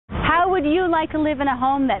How would you like to live in a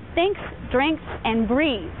home that thinks, drinks, and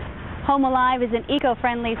breathes? Home Alive is an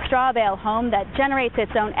eco-friendly straw bale home that generates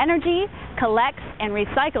its own energy, collects and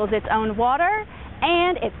recycles its own water,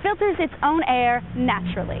 and it filters its own air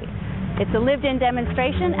naturally. It's a lived-in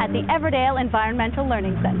demonstration at the Everdale Environmental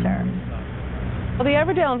Learning Centre. Well, the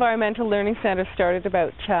Everdale Environmental Learning Centre started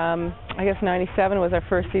about, I guess 97 was our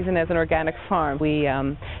first season as an organic farm. We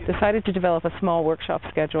decided to develop a small workshop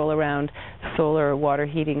schedule around solar water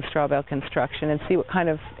heating straw bale construction and see what kind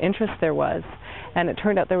of interest there was. And it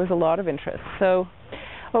turned out there was a lot of interest. So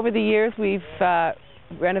over the years we've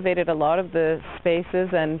renovated a lot of the spaces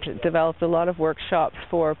and developed a lot of workshops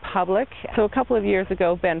for public. So a couple of years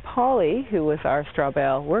ago, Ben Pauley, who was our straw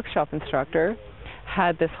bale workshop instructor,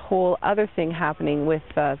 had this whole other thing happening with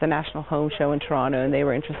the National Home Show in Toronto, and they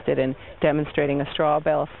were interested in demonstrating a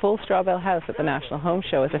full straw bale house at the National Home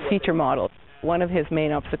Show as a feature model. One of his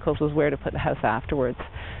main obstacles was where to put the house afterwards,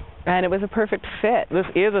 and it was a perfect fit. This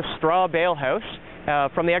is a straw bale house.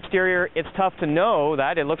 From the exterior, it's tough to know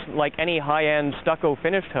that. It looks like any high-end stucco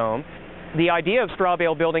finished home. The idea of straw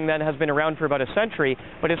bale building then has been around for about a century,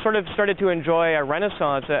 but it sort of started to enjoy a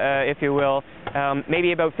renaissance, if you will,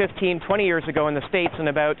 maybe about 15, 20 years ago in the States, and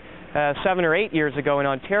about 7 or 8 years ago in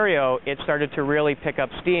Ontario, it started to really pick up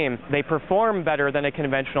steam. They perform better than a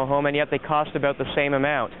conventional home, and yet they cost about the same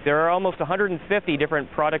amount. There are almost 150 different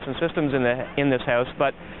products and systems in this house,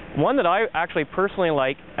 but one that I actually personally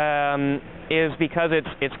like is because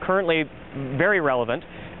it's currently very relevant,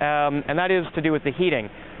 and that is to do with the heating.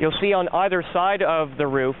 You'll see on either side of the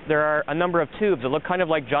roof there are a number of tubes that look kind of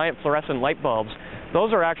like giant fluorescent light bulbs.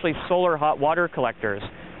 Those are actually solar hot water collectors.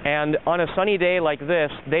 And on a sunny day like this,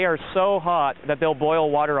 they are so hot that they'll boil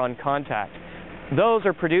water on contact. Those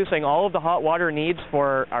are producing all of the hot water needs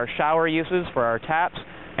for our shower uses, for our taps,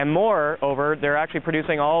 and moreover, they're actually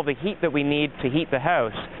producing all the heat that we need to heat the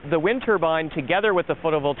house. The wind turbine, together with the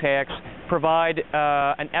photovoltaics, provide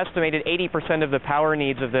an estimated 80% of the power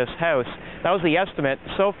needs of this house. That was the estimate.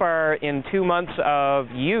 So far, in 2 months of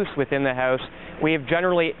use within the house, we have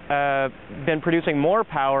generally been producing more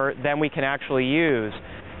power than we can actually use.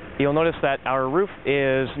 You'll notice that our roof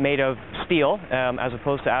is made of steel as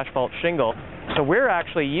opposed to asphalt shingle. So we're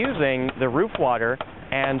actually using the roof water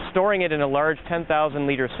and storing it in a large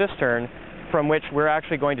 10,000-liter cistern, from which we're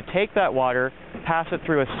actually going to take that water, pass it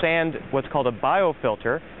through a sand, what's called a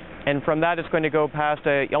biofilter, and from that it's going to go past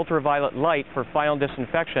a ultraviolet light for final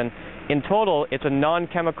disinfection. In total, it's a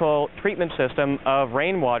non-chemical treatment system of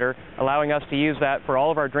rainwater, allowing us to use that for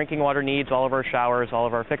all of our drinking water needs, all of our showers, all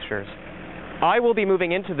of our fixtures. I will be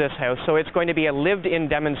moving into this house, so it's going to be a lived-in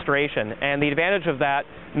demonstration, and the advantage of that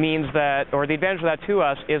means that, or the advantage of that to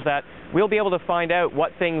us, is that we'll be able to find out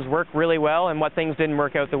what things work really well and what things didn't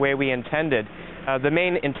work out the way we intended. The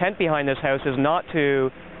main intent behind this house is not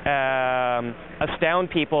to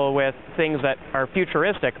astound people with things that are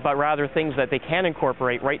futuristic, but rather things that they can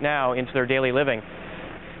incorporate right now into their daily living.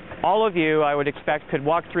 All of you, I would expect, could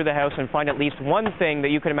walk through the house and find at least one thing that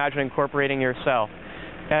you could imagine incorporating yourself.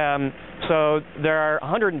 So there are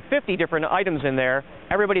 150 different items in there.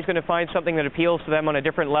 Everybody's going to find something that appeals to them on a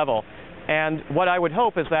different level. And what I would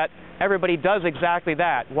hope is that everybody does exactly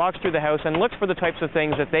that, walks through the house and looks for the types of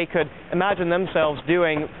things that they could imagine themselves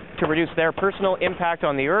doing to reduce their personal impact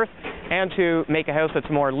on the earth and to make a house that's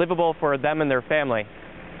more livable for them and their family.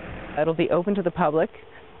 It'll be open to the public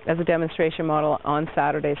as a demonstration model on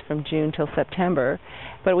Saturdays from June till September,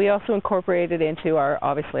 but we also incorporated into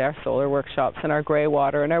obviously our solar workshops and our grey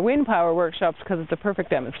water and our wind power workshops, because it's a perfect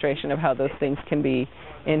demonstration of how those things can be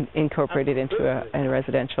incorporated into a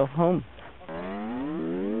residential home.